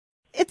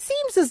It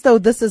seems as though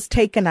this has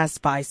taken us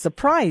by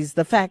surprise,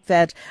 the fact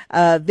that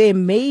there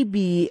may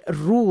be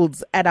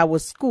rules at our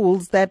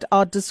schools that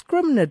are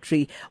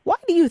discriminatory. Why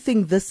do you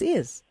think this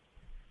is?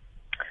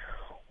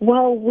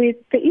 Well, with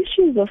the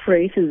issues of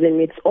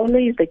racism, it's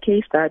always the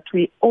case that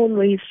we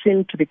always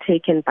seem to be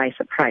taken by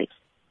surprise.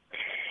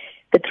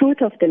 The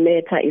truth of the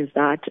matter is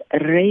that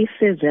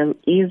racism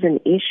is an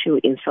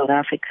issue in South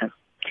Africa.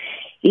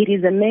 It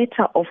is a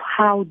matter of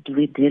how do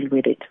we deal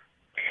with it.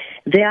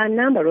 There are a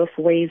number of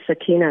ways,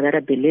 Sakina, that I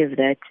believe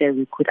that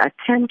we could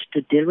attempt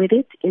to deal with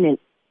it in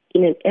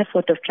an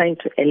effort of trying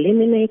to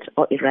eliminate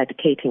or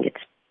eradicating it.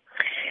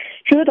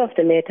 Truth of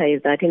the matter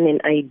is that in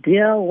an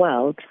ideal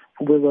world,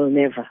 we will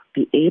never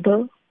be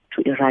able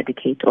to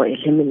eradicate or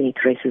eliminate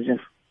racism.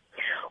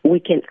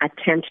 We can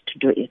attempt to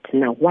do it.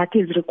 Now, what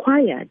is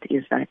required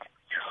is that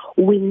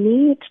we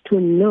need to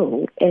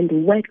know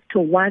and work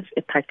towards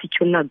a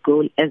particular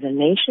goal as a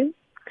nation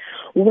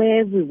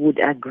where we would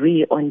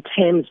agree on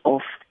terms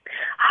of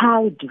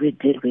how do we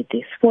deal with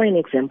this. For an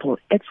example,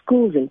 at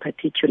schools in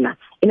particular,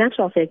 in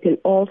actual fact, in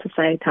all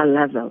societal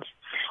levels,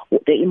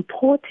 the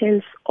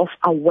importance of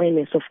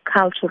awareness, of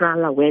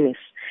cultural awareness,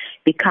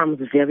 becomes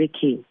very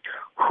key.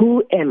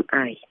 Who am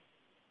I?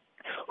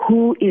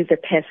 Who is the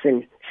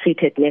person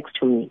seated next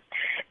to me?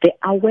 The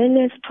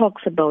awareness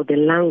talks about the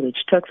language,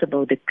 talks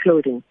about the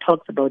clothing,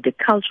 talks about the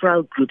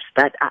cultural groups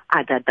that are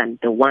other than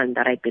the one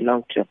that I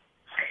belong to.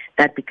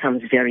 That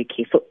becomes very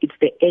key. So it's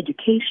the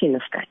education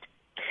of that.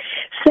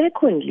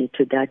 Secondly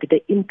to that,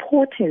 the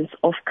importance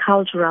of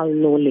cultural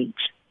knowledge.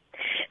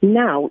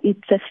 Now,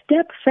 it's a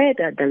step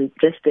further than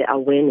just the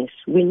awareness.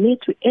 We need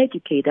to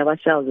educate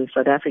ourselves as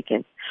South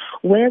Africans,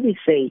 where we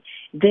say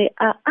there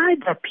are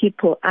other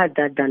people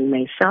other than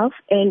myself,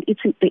 and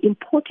it's the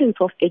importance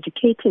of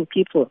educating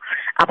people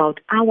about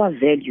our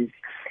values,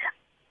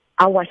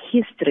 our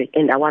history,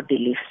 and our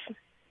beliefs.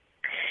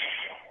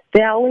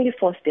 There are only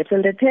 4 steps,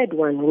 and the third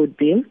one would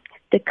be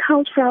the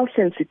cultural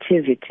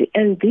sensitivity.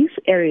 And this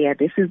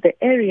is the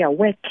area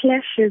where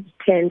clashes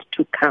tend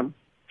to come.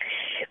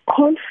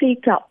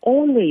 Conflict are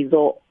always,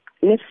 or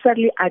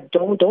necessarily,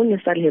 don't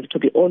necessarily have to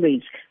be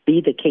always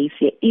be the case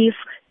here if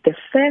the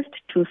first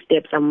 2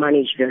 steps are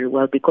managed very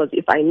well. Because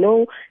if I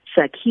know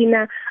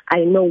Sakina, I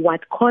know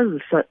what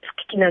causes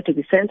Sakina to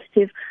be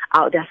sensitive,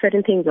 there are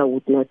certain things I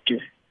would not do.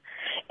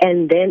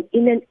 And then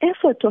in an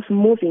effort of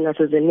moving us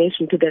as a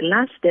nation to the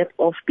last step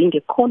of being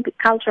a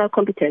cultural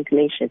competent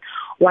nation,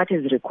 what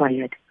is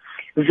required?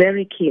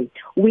 Very key.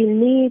 We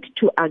need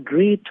to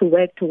agree to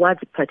work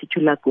towards a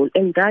particular goal,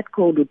 and that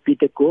goal would be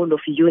the goal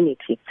of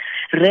unity,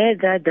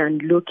 rather than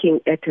looking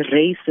at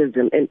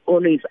racism and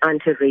always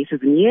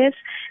anti-racism. Yes,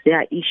 there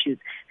are issues.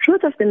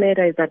 Truth of the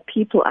matter is that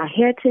people are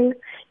hurting,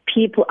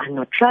 people are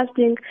not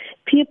trusting,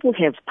 people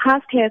have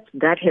past hurts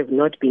that have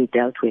not been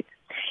dealt with.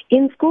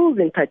 In schools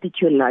in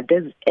particular,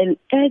 there's an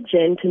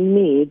urgent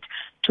need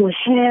to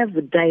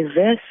have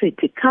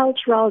diversity,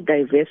 cultural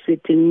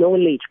diversity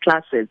knowledge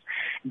classes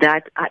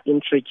that are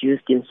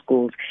introduced in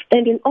schools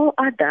and in all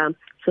other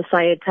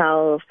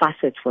societal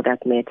facets for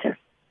that matter.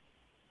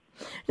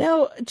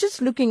 Now, just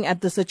looking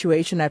at the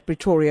situation at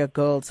Pretoria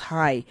Girls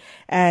High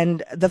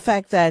and the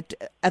fact that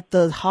at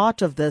the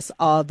heart of this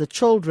are the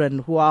children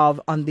who are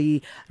on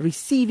the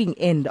receiving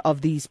end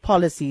of these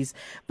policies,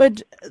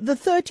 but the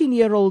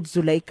 13-year-old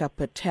Zuleika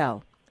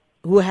Patel,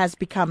 who has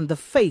become the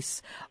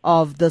face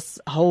of this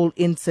whole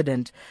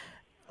incident.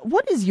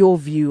 What is your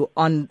view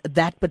on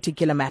that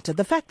particular matter?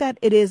 The fact that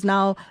it is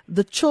now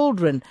the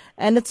children,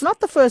 and it's not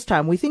the first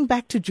time. We think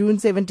back to June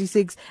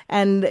 76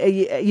 and,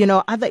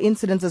 other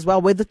incidents as well,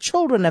 where the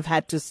children have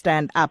had to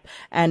stand up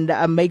and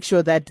make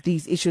sure that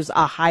these issues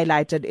are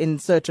highlighted in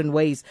certain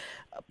ways.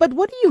 But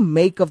what do you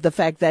make of the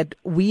fact that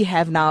we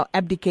have now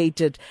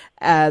abdicated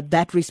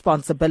that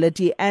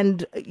responsibility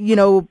and,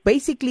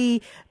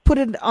 basically put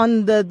it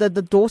on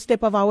the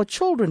doorstep of our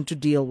children to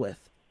deal with?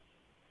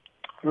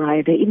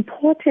 Right. The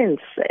importance,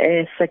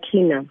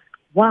 Sakina,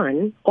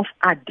 one, of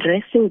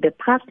addressing the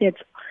past hurts,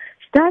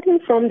 starting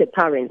from the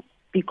parents,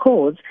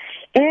 because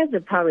as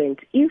a parent,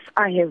 if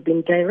I have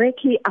been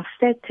directly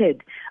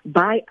affected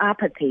by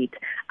apartheid,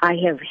 I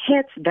have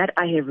hurts that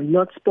I have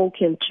not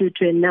spoken to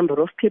a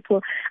number of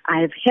people.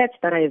 I have hurts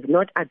that I have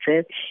not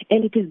addressed,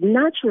 and it is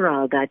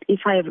natural that if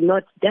I have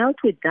not dealt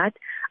with that,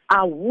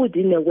 I would,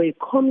 in a way,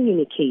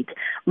 communicate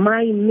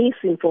my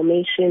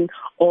misinformation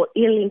or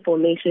ill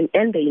information,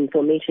 and the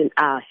information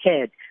I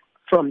heard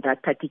from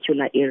that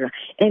particular era,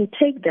 and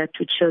take that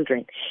to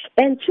children.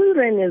 And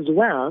children as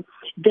well,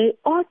 they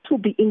ought to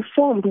be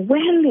informed,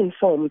 well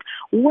informed,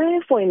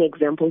 where, for an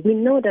example, we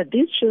know that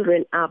these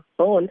children are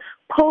born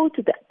post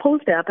the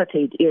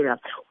apartheid era,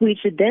 which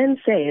then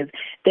says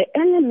the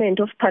element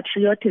of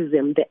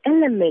patriotism, the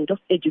element of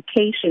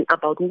education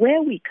about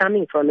where we're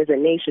coming from as a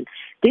nation.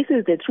 This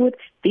is the truth.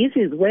 This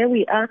is where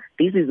we are.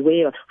 This is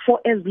where, for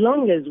as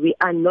long as we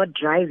are not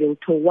driving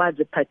towards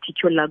a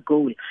particular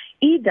goal,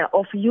 either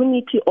of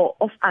unity or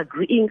of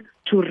agreeing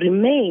to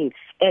remain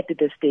at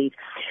the state.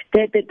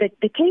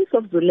 The case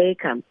of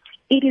Zuleika,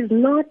 it is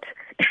not,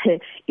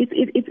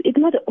 it's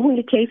not the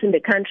only case in the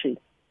country.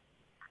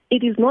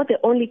 It is not the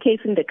only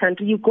case in the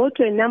country. You go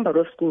to a number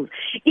of schools.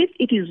 If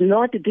it is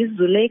not this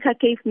Zuleika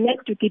case,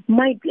 next week it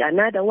might be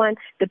another one.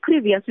 The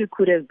previous week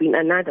could have been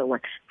another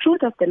one.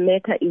 Truth of the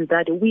matter is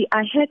that we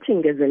are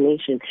hurting as a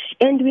nation,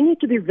 and we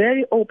need to be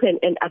very open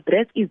and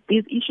address these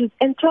issues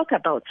and talk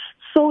about,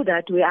 so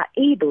that we are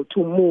able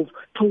to move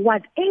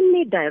towards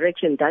any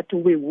direction that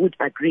we would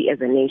agree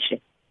as a nation.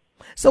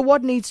 So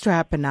what needs to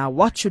happen now?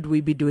 What should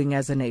we be doing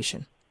as a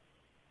nation?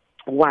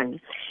 One,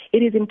 it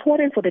is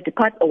important for the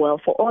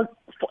department,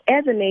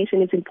 as a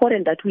nation, it's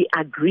important that we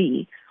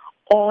agree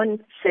on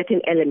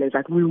certain elements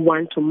that we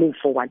want to move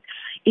forward.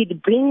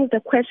 It brings the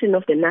question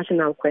of the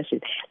national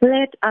question.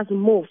 Let us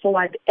move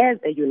forward as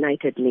a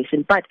united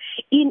nation. But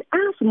in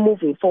us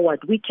moving forward,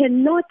 we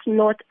cannot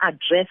not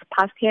address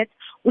past hurt.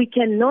 We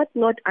cannot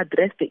not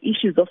address the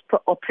issues of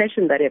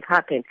oppression that have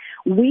happened.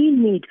 We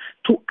need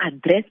to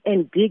address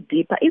and dig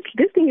deeper.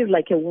 This thing is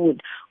like a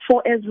wound.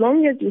 For as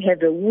long as you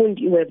have a wound,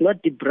 you have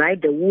not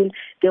debrided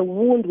the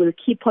wound will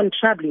keep on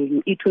troubling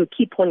you. It will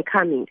keep on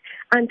coming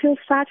until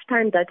such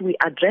time that we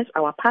address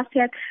our past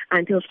hurt,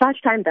 until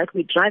such time that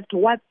we drive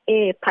towards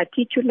a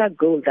particular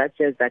goal that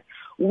says that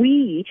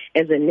we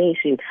as a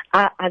nation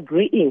are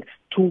agreeing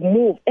to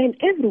move, and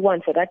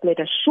everyone for that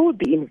matter should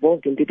be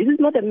involved in it. This is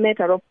not a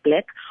matter of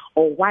black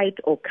or white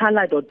or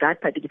colored or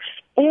that particular.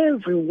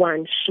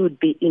 Everyone should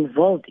be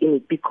involved in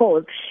it,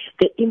 because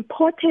the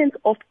importance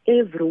of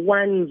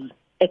everyone's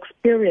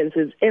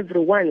experiences,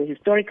 everyone's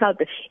historical,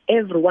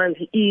 everyone's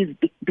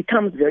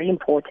becomes very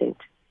important.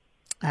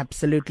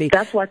 Absolutely.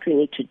 That's what we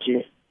need to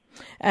do.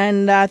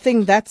 And I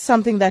think that's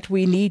something that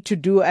we need to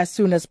do as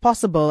soon as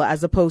possible,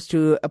 as opposed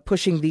to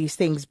pushing these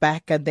things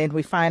back, and then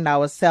we find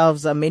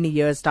ourselves many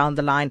years down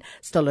the line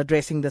still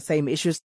addressing the same issues.